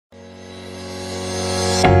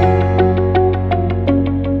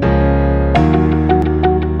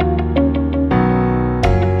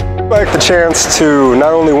Like the chance to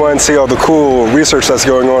not only see all the cool research that's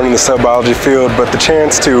going on in the cell biology field, but the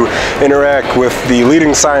chance to interact with the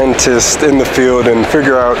leading scientists in the field and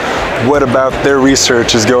figure out what about their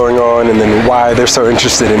research is going on and then why they're so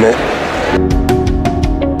interested in it.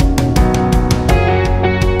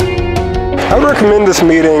 I would recommend this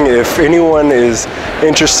meeting if anyone is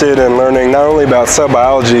interested in learning not only about cell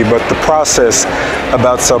biology, but the process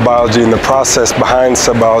about cell biology and the process behind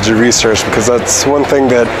cell biology research, because that's one thing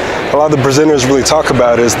that a lot of the presenters really talk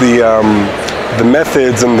about is the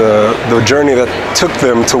methods and the journey that took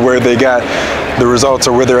them to where they got the results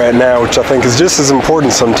or where they're at now, which I think is just as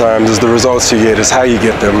important sometimes as the results you get, is how you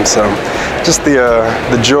get them. So just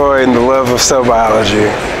the joy and the love of cell biology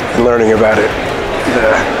and learning about it.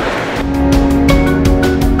 Yeah.